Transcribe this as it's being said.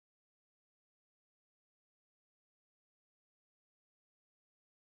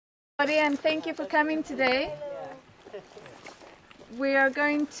And thank you for coming today. We are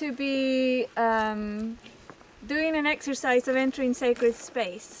going to be doing an exercise of entering sacred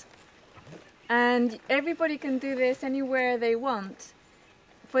space. And everybody can do this anywhere they want.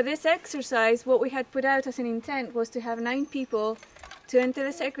 For this exercise, what we had put out as an intent was to have 9 people to enter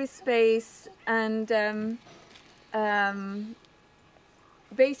the sacred space and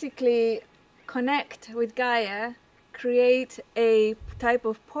basically connect with Gaia, create a type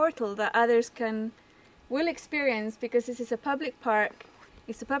of portal that others will experience, because this is a public park,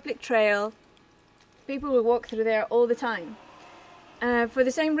 it's a public trail, people will walk through there all the time. For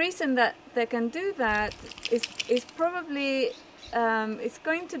the same reason that they can do that, is probably it's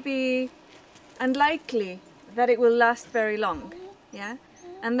going to be unlikely that it will last very long, yeah?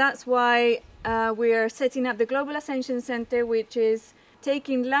 And that's why we are setting up the Global Ascension Center, which is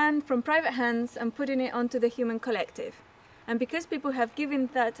taking land from private hands and putting it onto the human collective. And because people have given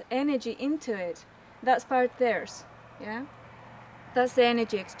that energy into it, that's part theirs, yeah? That's the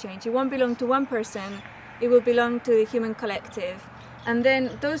energy exchange. It won't belong to one person, it will belong to the human collective. And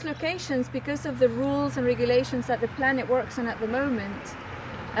then those locations, because of the rules and regulations that the planet works on at the moment,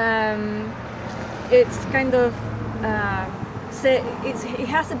 it's kind of, it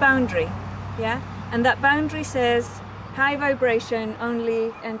has a boundary, yeah? And that boundary says, high vibration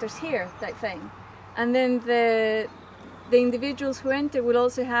only enters here, type thing. And then the individuals who enter will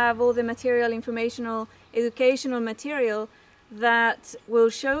also have all the material, informational, educational material that will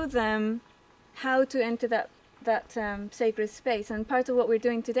show them how to enter that sacred space. And part of what we're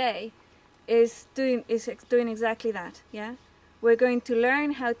doing today is doing exactly that, yeah? We're going to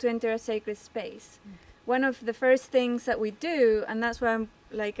learn how to enter a sacred space. One of the first things that we do, and that's why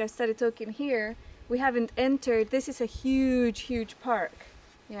I started talking here, we haven't entered, this is a huge, huge park,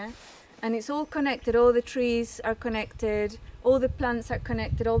 yeah? And it's all connected, all the trees are connected, all the plants are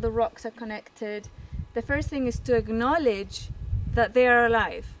connected, all the rocks are connected. The first thing is to acknowledge that they are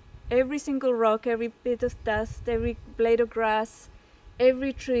alive. Every single rock, every bit of dust, every blade of grass,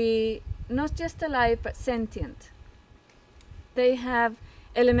 every tree, not just alive, but sentient. They have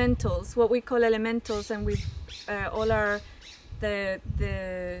elementals, what we call elementals, and we all are the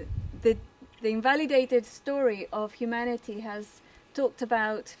invalidated story of humanity has talked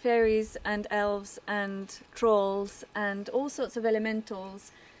about fairies and elves and trolls and all sorts of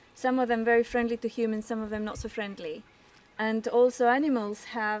elementals, some of them very friendly to humans, some of them not so friendly. And also animals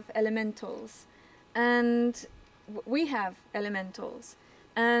have elementals, and we have elementals.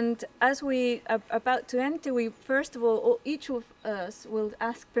 And as we are about to enter, we first of all, each of us will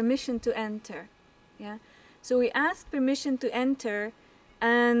ask permission to enter, yeah? So we ask permission to enter,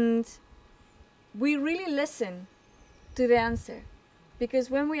 and we really listen to the answer, because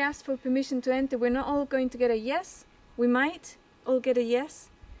when we ask for permission to enter, we're not all going to get a yes. We might all get a yes,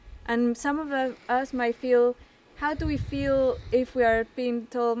 and some of us might feel, how do we feel if we are being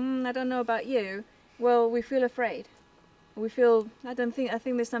told, I don't know about you? Well, we feel afraid. We feel, I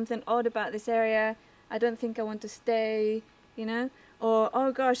think there's something odd about this area. I don't think I want to stay, you know? Or,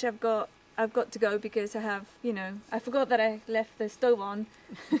 oh gosh, I've got to go because I have, I forgot that I left the stove on.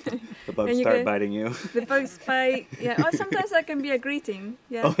 The bugs start biting you. The bugs bite, yeah. Or sometimes that can be a greeting,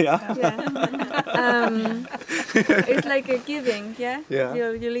 yeah. Oh, yeah? Yeah. It's like a giving, yeah? Yeah.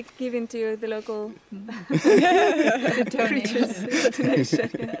 You're giving to the local creatures.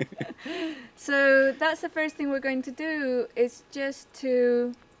 Yeah. So that's the first thing we're going to do, is just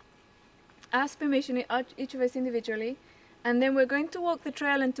to ask permission, each of us individually. And then we're going to walk the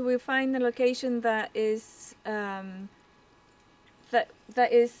trail until we find the location that is that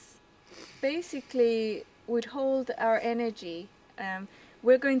is basically would hold our energy.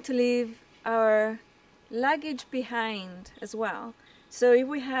 We're going to leave our luggage behind as well. So if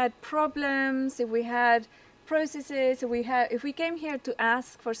we had problems, if we had processes, if we came here to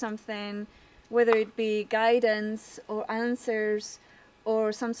ask for something, whether it be guidance or answers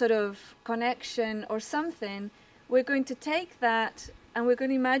or some sort of connection or something, we're going to take that and we're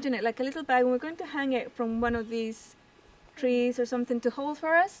going to imagine it like a little bag, and we're going to hang it from one of these trees or something to hold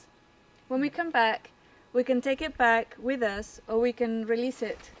for us. When we come back, we can take it back with us, or we can release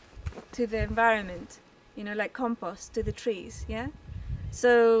it to the environment, like compost to the trees, yeah?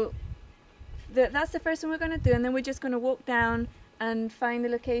 So that's the first thing we're going to do, and then we're just going to walk down and find the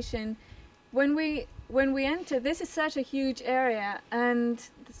location. When we enter, this is such a huge area, and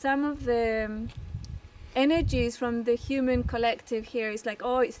some of the energies from the human collective here is like,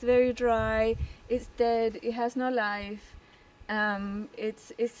 oh, it's very dry, it's dead, it has no life,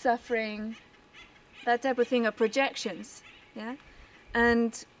 it's suffering, that type of thing, are projections, yeah?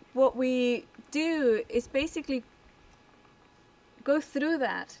 And what we do is basically go through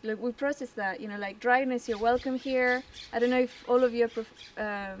that. Like, we process that, you know, like dryness, you're welcome here. I don't know if all of you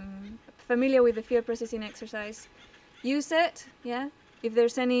are familiar with the fear processing exercise. Use it, yeah. If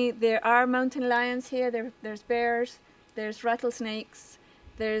there's any, there are mountain lions here, there's bears, there's rattlesnakes,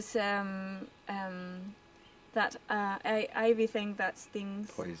 there's that ivy thing that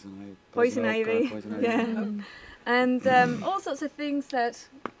stings. Poison ivy. Yeah. And all sorts of things that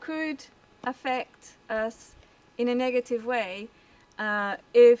could affect us in a negative way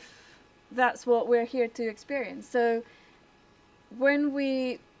if that's what we're here to experience. So when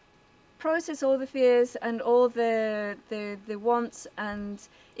we process all the fears and all the wants, and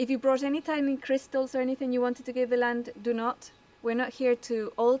if you brought any tiny crystals or anything you wanted to give the land, do not. We're not here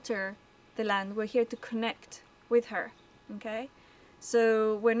to alter the land, we're here to connect with her, okay?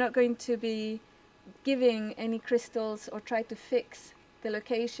 So we're not going to be giving any crystals or try to fix the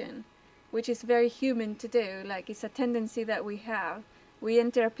location, which is very human to do. Like, it's a tendency that we have. We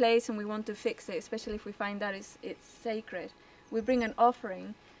enter a place and we want to fix it, especially if we find that it's sacred. We bring an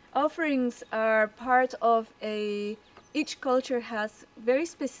offering. Offerings are part of each culture has very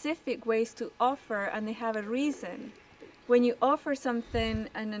specific ways to offer, and they have a reason. When you offer something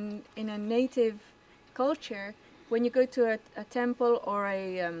in a native culture, when you go to a temple or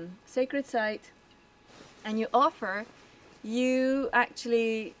a sacred site and you offer, you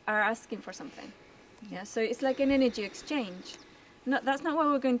actually are asking for something. Yeah, so it's like an energy exchange. That's not what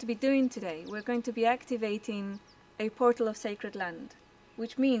we're going to be doing today. We're going to be activating a portal of sacred land,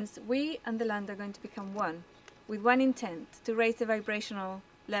 which means we and the land are going to become one, with one intent, to raise the vibrational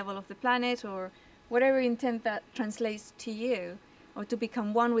level of the planet, or whatever intent that translates to you, or to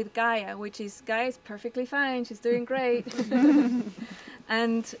become one with Gaia, which is, Gaia is perfectly fine, she's doing great.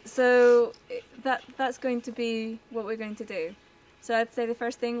 And so that's going to be what we're going to do. So I'd say the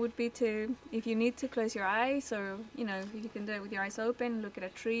first thing would be to, if you need to, close your eyes, or, you know, you can do it with your eyes open, look at a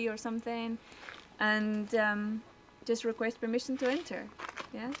tree or something, and just request permission to enter,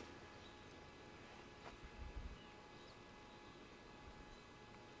 yeah?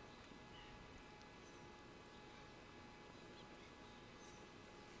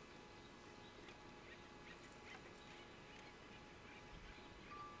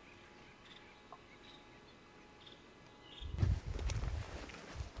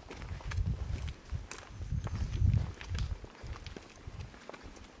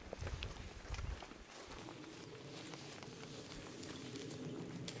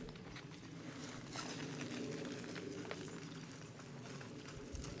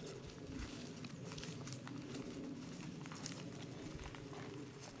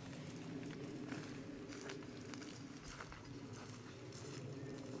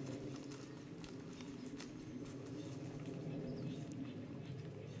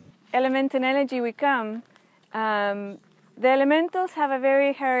 Element and energy we come. The elementals have a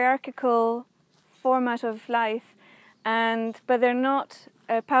very hierarchical format of life, but they're not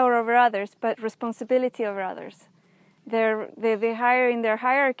power over others, but responsibility over others. The higher in their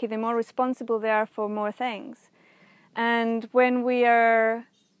hierarchy, the more responsible they are for more things. And when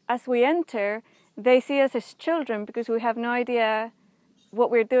as we enter, they see us as children because we have no idea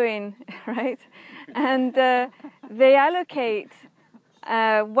what we're doing, right? And they allocate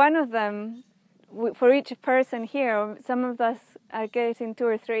one of them for each person here, or some of us are getting 2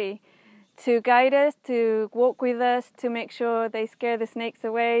 or 3, to guide us, to walk with us, to make sure they scare the snakes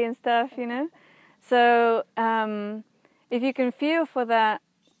away and stuff, you know. So if you can feel for that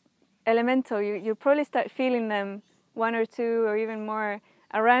elemental, you'll probably start feeling them 1 or 2 or even more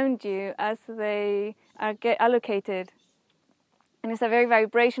around you as they get allocated. And it's a very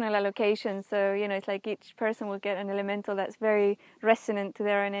vibrational allocation, so, you know, it's like each person will get an elemental that's very resonant to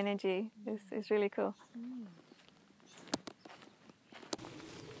their own energy. It's really cool.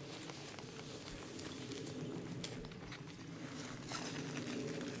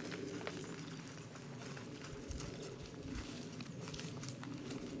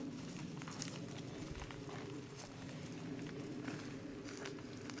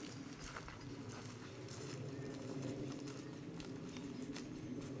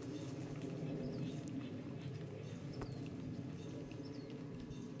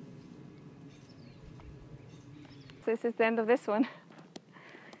 So this is the end of this one. Do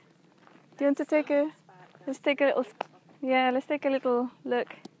you want to take let's take a little look.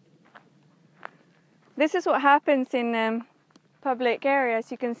 This is what happens in public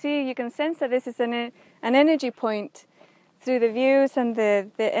areas. You can sense that this is an energy point through the views, and the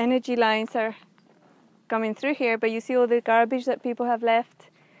energy lines are coming through here, but you see all the garbage that people have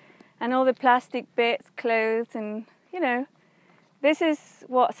left, and all the plastic bits, clothes, and, you know, this is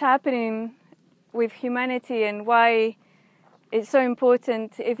what's happening with humanity, and why it's so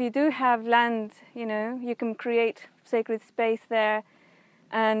important. If you do have land, you know, you can create sacred space there.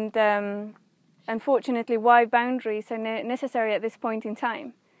 And unfortunately, wide boundaries are necessary at this point in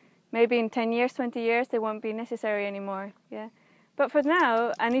time. Maybe in 10 years, 20 years, they won't be necessary anymore. Yeah. But for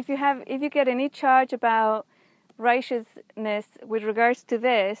now, and if you get any charge about righteousness with regards to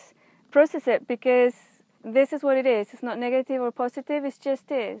this, process it, because this is what it is. It's not negative or positive, it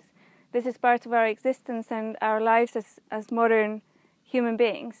just is. This is part of our existence and our lives as modern human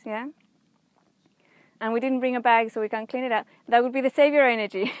beings, yeah? And we didn't bring a bag so we can clean it up. That would be the savior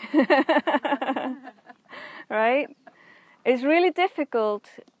energy. Right? It's really difficult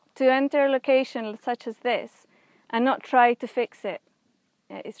to enter a location such as this and not try to fix it.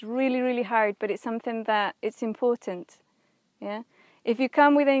 Yeah, it's really, really hard, but it's something that it's important. Yeah? If you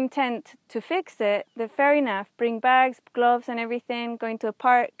come with the intent to fix it, then fair enough. Bring bags, gloves and everything, go into a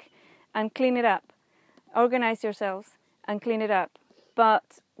park and clean it up. Organize yourselves and clean it up.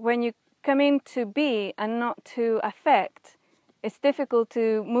 But when you come in to be and not to affect, it's difficult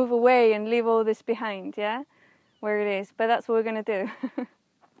to move away and leave all this behind, yeah? Where it is. But that's what we're going to do.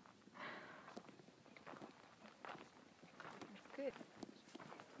 Good.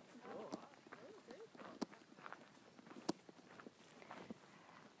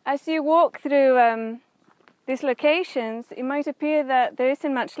 As you walk through these locations, it might appear that there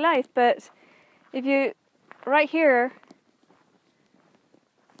isn't much life, but if you, right here,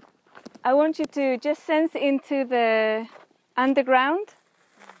 I want you to just sense into the underground.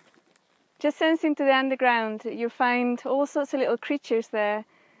 Just sense into the underground. You'll find all sorts of little creatures there,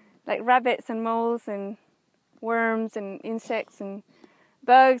 like rabbits and moles and worms and insects and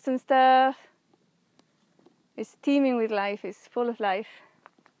bugs and stuff. It's teeming with life, it's full of life.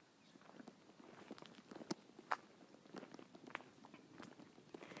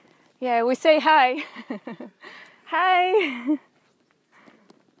 Yeah, we say hi. Hi.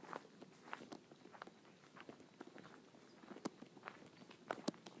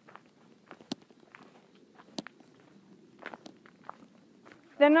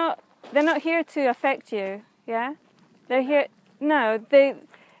 They're not here to affect you, yeah? They're here, no, they,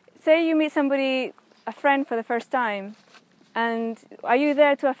 say you meet somebody, a friend for the first time, and are you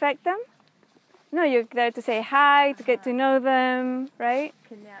there to affect them? No, you're there to say hi, to get to know them, right?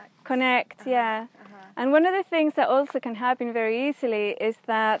 Connect, yeah. And one of the things that also can happen very easily is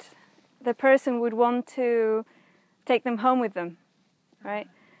that the person would want to take them home with them, right?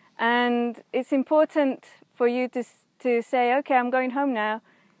 And it's important for you to say, okay, I'm going home now.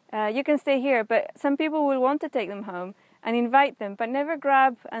 You can stay here, but some people will want to take them home and invite them, but never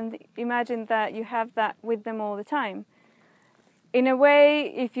grab and imagine that you have that with them all the time. In a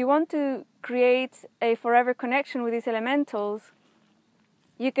way, if you want to create a forever connection with these elementals,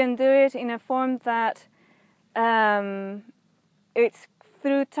 you can do it in a form that it's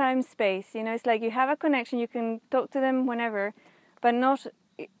through time-space. You know, it's like you have a connection, you can talk to them whenever, but not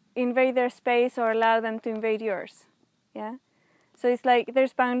invade their space or allow them to invade yours. Yeah. So it's like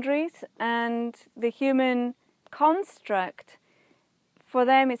there's boundaries, and the human construct, for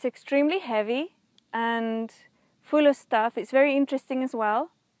them it's extremely heavy and full of stuff. It's very interesting as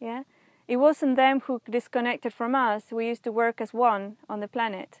well. Yeah. It wasn't them who disconnected from us. We used to work as one on the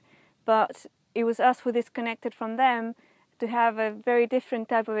planet, but it was us who disconnected from them to have a very different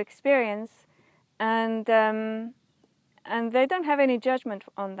type of experience, and they don't have any judgment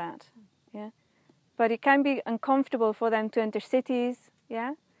on that. Yeah. But it can be uncomfortable for them to enter cities,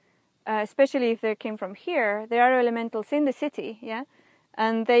 yeah? Especially if they came from here. There are elementals in the city, yeah?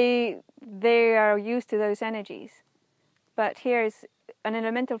 And they are used to those energies. But here's an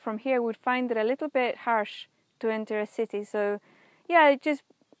elemental from here would find it a little bit harsh to enter a city. So, yeah, just,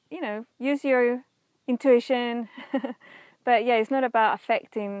 you know, use your intuition. But yeah, it's not about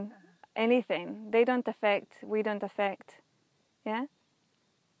affecting anything. They don't affect, we don't affect, yeah?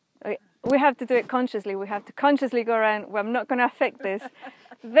 We have to do it consciously. We have to consciously go around, well, I'm not going to affect this.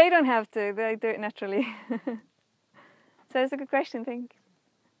 They don't have to. They do it naturally. So that's a good question, thank you.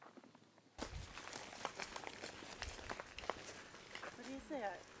 What do you say?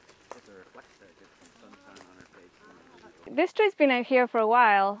 This tree's been out here for a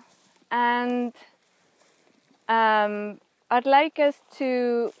while, and I'd like us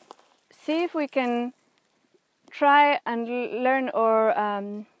to see if we can try and learn or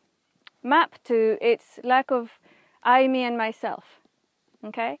map to its lack of I, me and myself,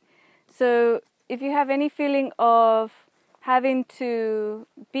 okay? So if you have any feeling of having to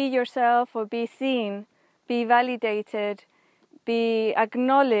be yourself or be seen, be validated, be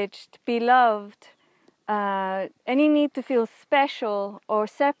acknowledged, be loved, any need to feel special or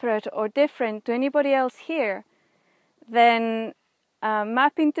separate or different to anybody else here, then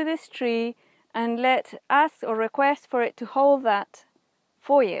map into this tree and let us or request for it to hold that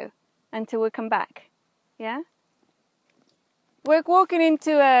for you until we come back. Yeah? We're walking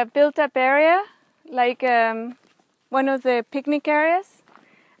into a built-up area, like one of the picnic areas,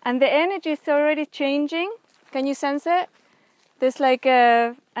 and the energy is already changing. Can you sense it? There's like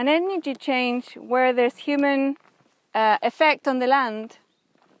an energy change where there's human effect on the land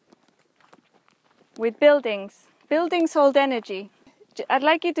with buildings. Buildings hold energy. I'd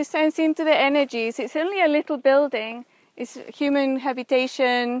like you to sense into the energies. It's only a little building. It's human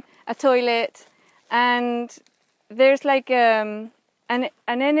habitation, a toilet, and there's like an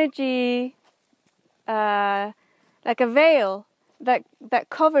energy, like a veil that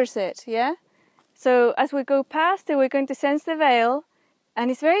covers it, yeah? So as we go past it, we're going to sense the veil,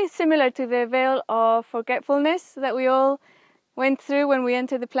 and it's very similar to the veil of forgetfulness that we all went through when we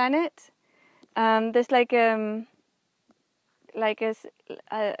entered the planet. There's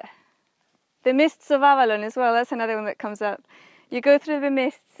the mists of Avalon as well. That's another one that comes up. You go through the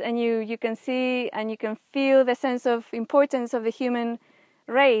mists and you can see and you can feel the sense of importance of the human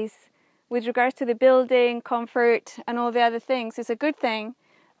race with regards to the building, comfort, and all the other things. It's a good thing.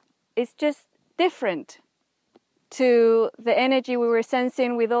 It's just different to the energy we were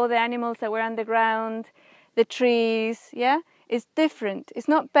sensing with all the animals that were underground, the trees, yeah? It's different. It's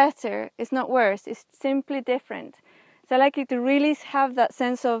not better. It's not worse. It's simply different. So I like you to really have that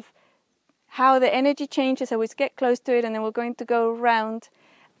sense of how the energy changes as we get close to it, and then we're going to go around,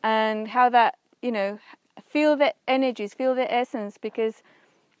 and how that, you know, feel the energies, feel the essence, because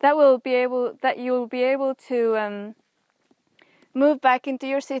you'll be able to move back into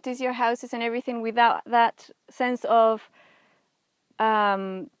your cities, your houses, and everything without that sense of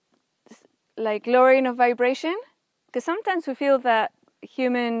like lowering of vibration. Because sometimes we feel that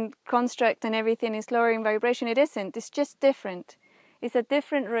human construct and everything is lowering vibration. It isn't. It's just different. It's a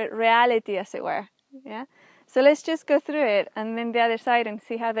different reality, as it were. Yeah. So let's just go through it, and then the other side, and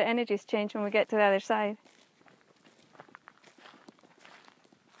see how the energies change when we get to the other side.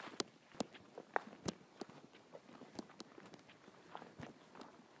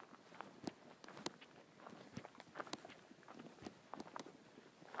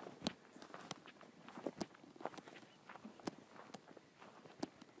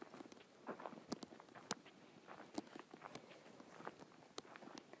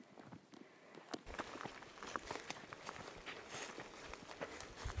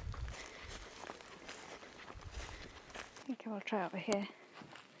 I think I'll try over here.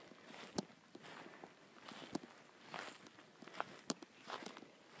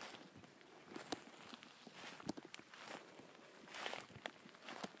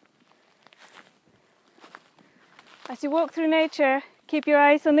 As you walk through nature, keep your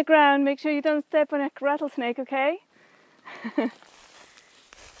eyes on the ground. Make sure you don't step on a rattlesnake, okay?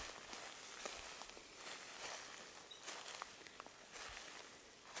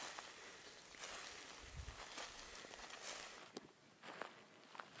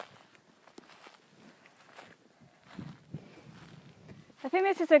 I think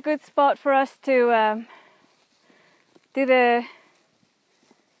this is a good spot for us to do the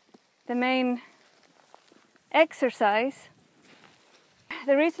main exercise.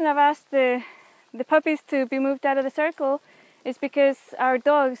 The reason I've asked the puppies to be moved out of the circle is because our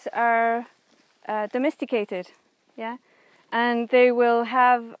dogs are domesticated, yeah, and they will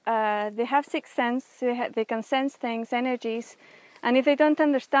have sixth sense. They can sense things, energies, and if they don't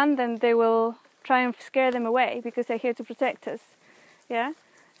understand them, they will try and scare them away because they're here to protect us. Yeah,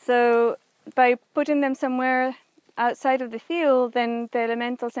 so by putting them somewhere outside of the field, then the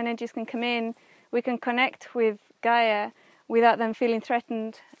elementals' energies can come in. We can connect with Gaia without them feeling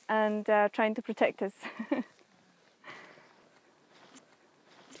threatened and trying to protect us.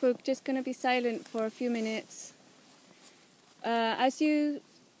 We're just going to be silent for a few minutes. As you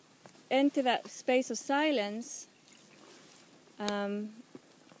enter that space of silence, the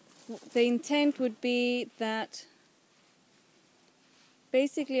intent would be that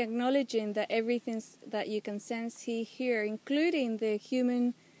basically acknowledging that everything that you can sense, see, hear, including the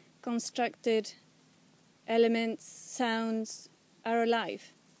human constructed elements, sounds, are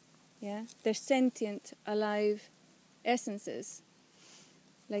alive. Yeah, they're sentient, alive essences.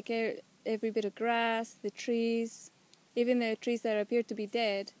 Like every bit of grass, the trees, even the trees that appear to be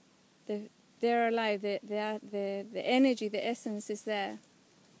dead, they're alive. The energy, the essence is there.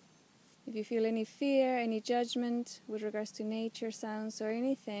 If you feel any fear, any judgment with regards to nature, sounds, or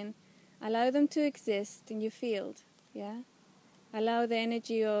anything, allow them to exist in your field. Yeah, allow the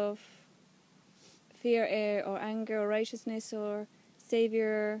energy of fear, or anger, or righteousness, or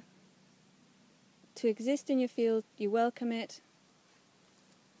savior to exist in your field, you welcome it.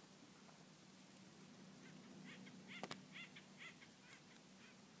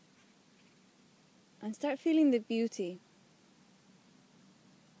 And start feeling the beauty.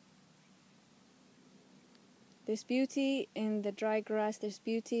 There's beauty in the dry grass, there's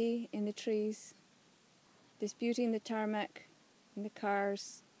beauty in the trees, there's beauty in the tarmac, in the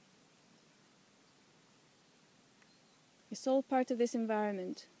cars. It's all part of this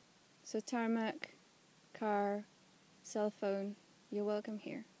environment. So tarmac, car, cell phone, you're welcome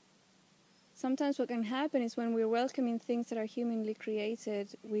here. Sometimes what can happen is when we're welcoming things that are humanly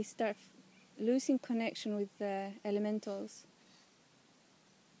created, we start losing connection with the elementals.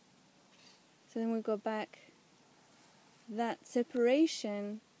 So then we go back. That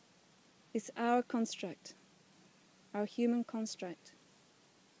separation is our construct, our human construct.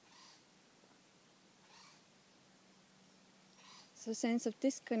 So sense of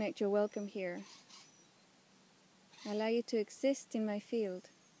disconnect, you're welcome here. I allow you to exist in my field.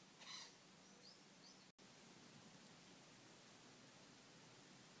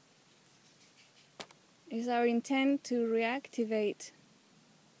 It is our intent to reactivate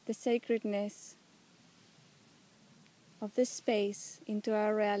the sacredness of this space into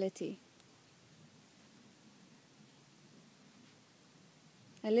our reality.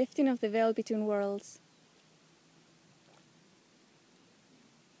 A lifting of the veil between worlds.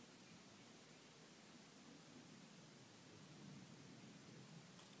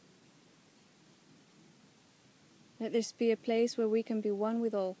 Let this be a place where we can be one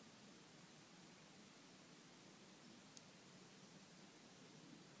with all.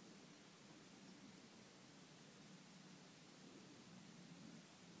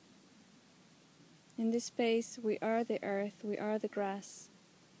 In this space, we are the earth, we are the grass,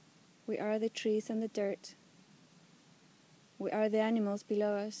 we are the trees and the dirt, we are the animals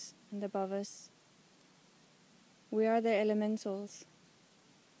below us and above us, we are the elementals.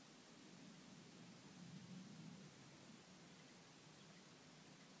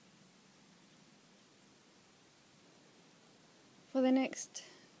 For the next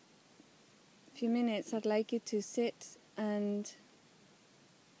few minutes, I'd like you to sit and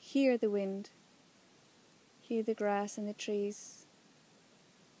hear the wind. Hear the grass and the trees.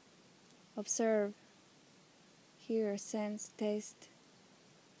 Observe, hear, sense, taste,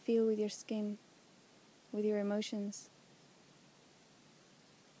 feel with your skin, with your emotions.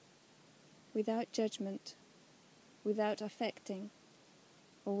 Without judgment, without affecting,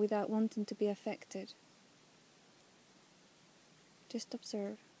 or without wanting to be affected. Just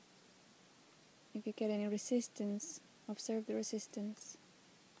observe. If you get any resistance, observe the resistance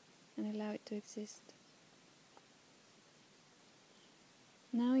and allow it to exist.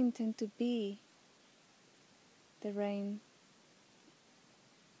 Now intend to be the rain,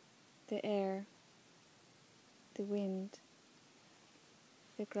 the air, the wind,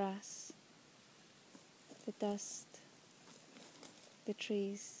 the grass, the dust, the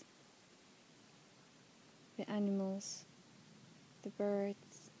trees, the animals, the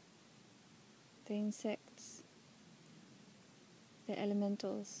birds, the insects, the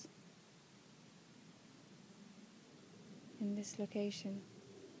elementals in this location.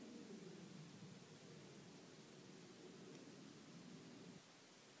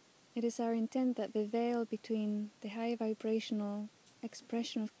 It is our intent that the veil between the high vibrational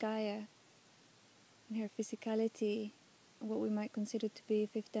expression of Gaia and her physicality, what we might consider to be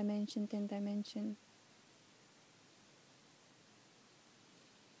fifth dimension, 10th dimension,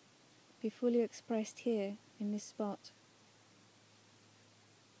 be fully expressed here in this spot.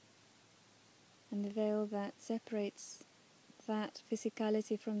 And the veil that separates that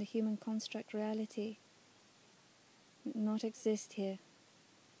physicality from the human construct reality not exist here.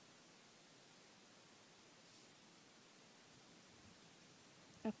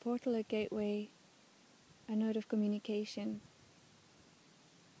 A portal, a gateway, a node of communication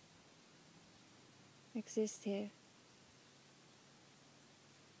exists here.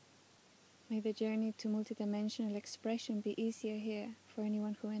 May the journey to multidimensional expression be easier here for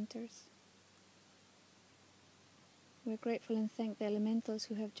anyone who enters. We're grateful and thank the elementals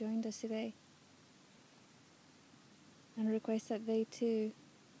who have joined us today, and request that they too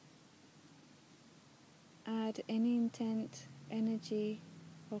add any intent, energy,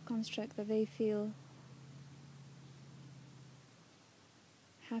 or construct that they feel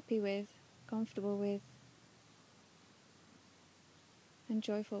happy with, comfortable with, and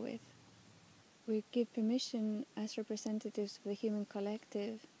joyful with. We give permission as representatives of the human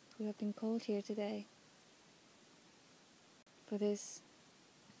collective who have been called here today for this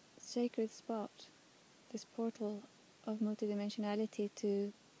sacred spot, this portal of multidimensionality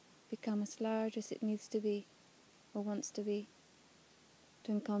to become as large as it needs to be, or wants to be,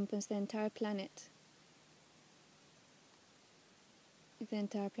 to encompass the entire planet, if the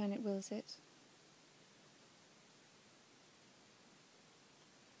entire planet wills it.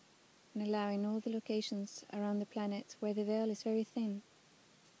 And allowing all the locations around the planet where the veil is very thin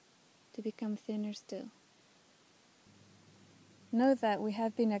to become thinner still. Know that we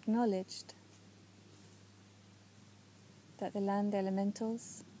have been acknowledged, that the land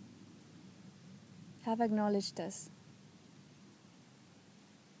elementals have acknowledged us.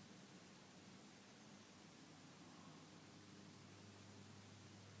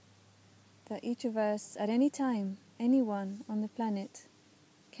 That each of us, at any time, anyone on the planet,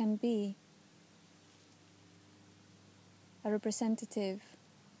 can be a representative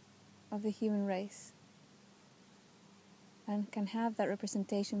of the human race, and can have that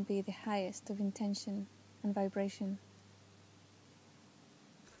representation be the highest of intention and vibration.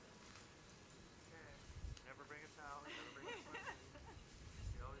 Never bring a towel, never bring a swim.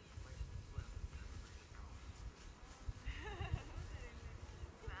 You always like to swim, never bring a towel.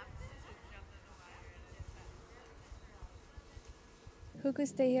 Who could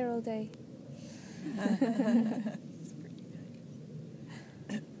stay here all day?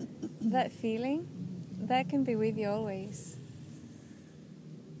 That feeling, that can be with you always.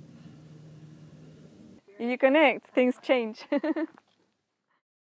 You connect, things change.